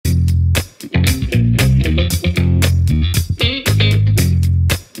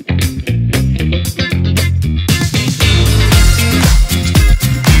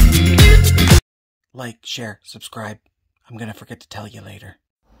like, share, subscribe. I'm gonna forget to tell you later.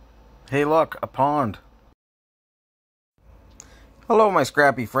 Hey look, a pond. Hello my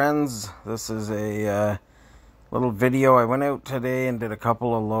scrappy friends. This is a little video. I went out today and did a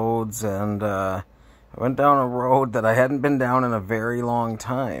couple of loads, and I went down a road that I hadn't been down in a very long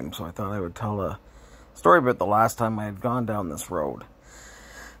time. So I thought I would tell a story about the last time I had gone down this road.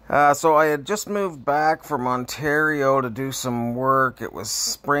 So I had just moved back from Ontario to do some work. It was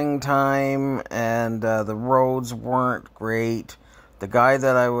springtime, and the roads weren't great. The guy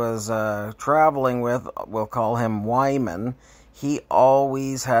that I was traveling with, we'll call him Wyman, he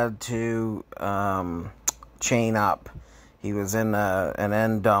always had to chain up. He was in an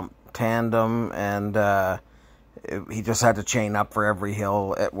end dump tandem, and he just had to chain up for every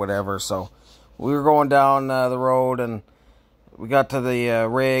hill at whatever. So we were going down the road, and we got to the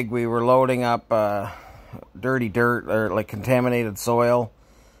rig. We were loading up dirty dirt, or like contaminated soil.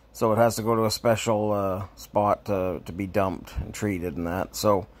 So it has to go to a special spot to be dumped and treated and that.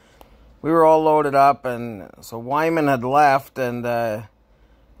 So we were all loaded up, and so Wyman had left, and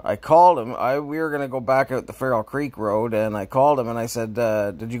I called him. We were going to go back out the Farrell Creek Road, and I called him and I said,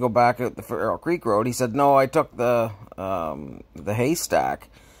 did you go back out the Farrell Creek Road? He said, no, I took the Haystack.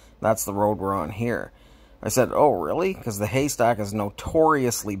 That's the road we're on here. I said, oh, really? Because the Haystack is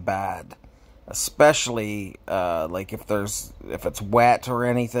notoriously bad. Especially, like, if it's wet or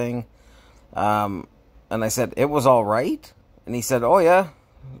anything. And I said, it was all right? And he said, oh, yeah.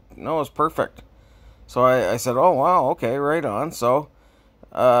 No, it was perfect. So I said, oh, wow, okay, right on. So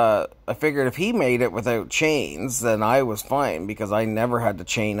I figured if he made it without chains, then I was fine, because I never had to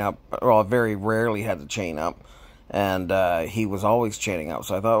chain up. Well, very rarely had to chain up. And he was always chaining up.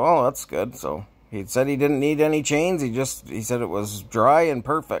 So I thought, oh, that's good. So he said he didn't need any chains. He said it was dry and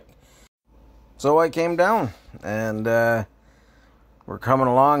perfect. So I came down, and we're coming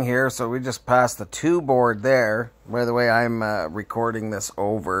along here. So we just passed the 2 board there. By the way, I'm recording this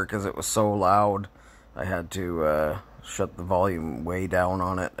over because it was so loud. I had to shut the volume way down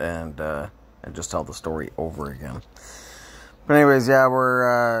on it and just tell the story over again. But anyways, yeah,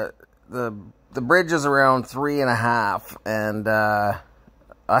 we're the bridge is around 3.5, and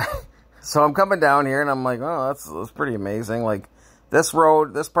so I'm coming down here, and I'm like, oh, that's pretty amazing. Like, this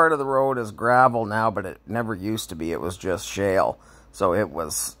part of the road is gravel now, but it never used to be. It was just shale. So it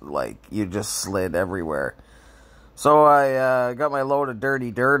was like, you just slid everywhere. So I got my load of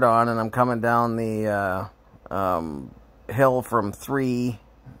dirty dirt on, and I'm coming down the hill from 3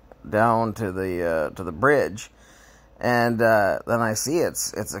 down to the bridge. And then I see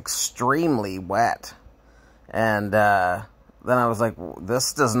it's extremely wet. And then I was like,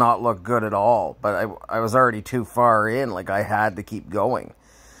 this does not look good at all. But I was already too far in. Like, I had to keep going.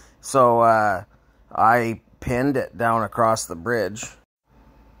 So I pinned it down across the bridge.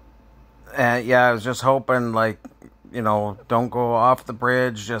 And yeah, I was just hoping, like, you know, don't go off the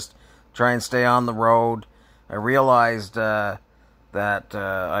bridge. Just try and stay on the road. I realized that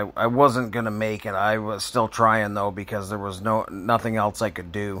I wasn't going to make it. I was still trying, though, because there was nothing else I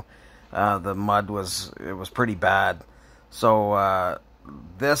could do. The mud was pretty bad. So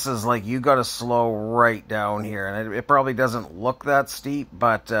this is like, you got to slow right down here, and it probably doesn't look that steep,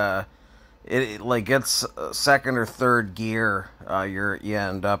 but it like it's second or third gear you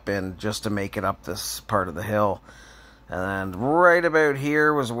end up in just to make it up this part of the hill. And right about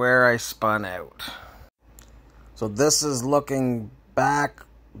here was where I spun out. So this is looking back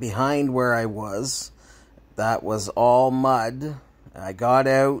behind where I was. That was all mud. I got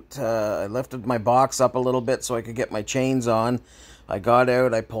out, I lifted my box up a little bit so I could get my chains on. I got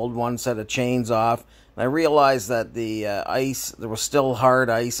out, I pulled one set of chains off, and I realized that the ice, there was still hard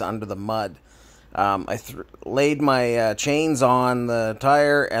ice under the mud. I laid my chains on the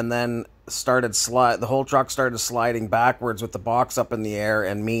tire, and then the whole truck started sliding backwards with the box up in the air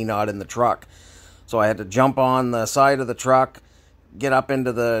and me not in the truck. So I had to jump on the side of the truck, get up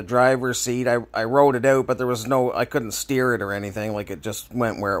into the driver's seat. I rode it out, but there was I couldn't steer it or anything. Like, it just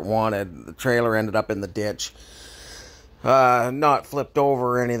went where it wanted. The trailer ended up in the ditch. Not flipped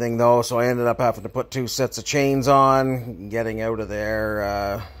over or anything, though, so I ended up having to put 2 sets of chains on, getting out of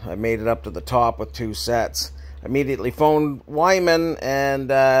there. I made it up to the top with 2 sets. I immediately phoned Wyman,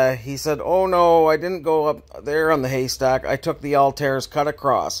 and he said, oh no, I didn't go up there on the Haystack. I took the Altair's cut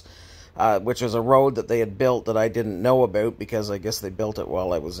across. Which is a road that they had built that I didn't know about, because I guess they built it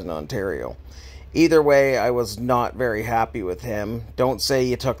while I was in Ontario. Either way, I was not very happy with him. Don't say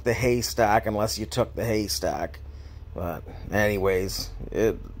you took the Haystack unless you took the Haystack. But anyways,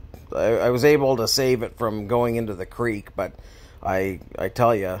 I was able to save it from going into the creek, but I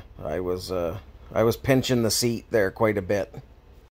tell you, I was pinching the seat there quite a bit.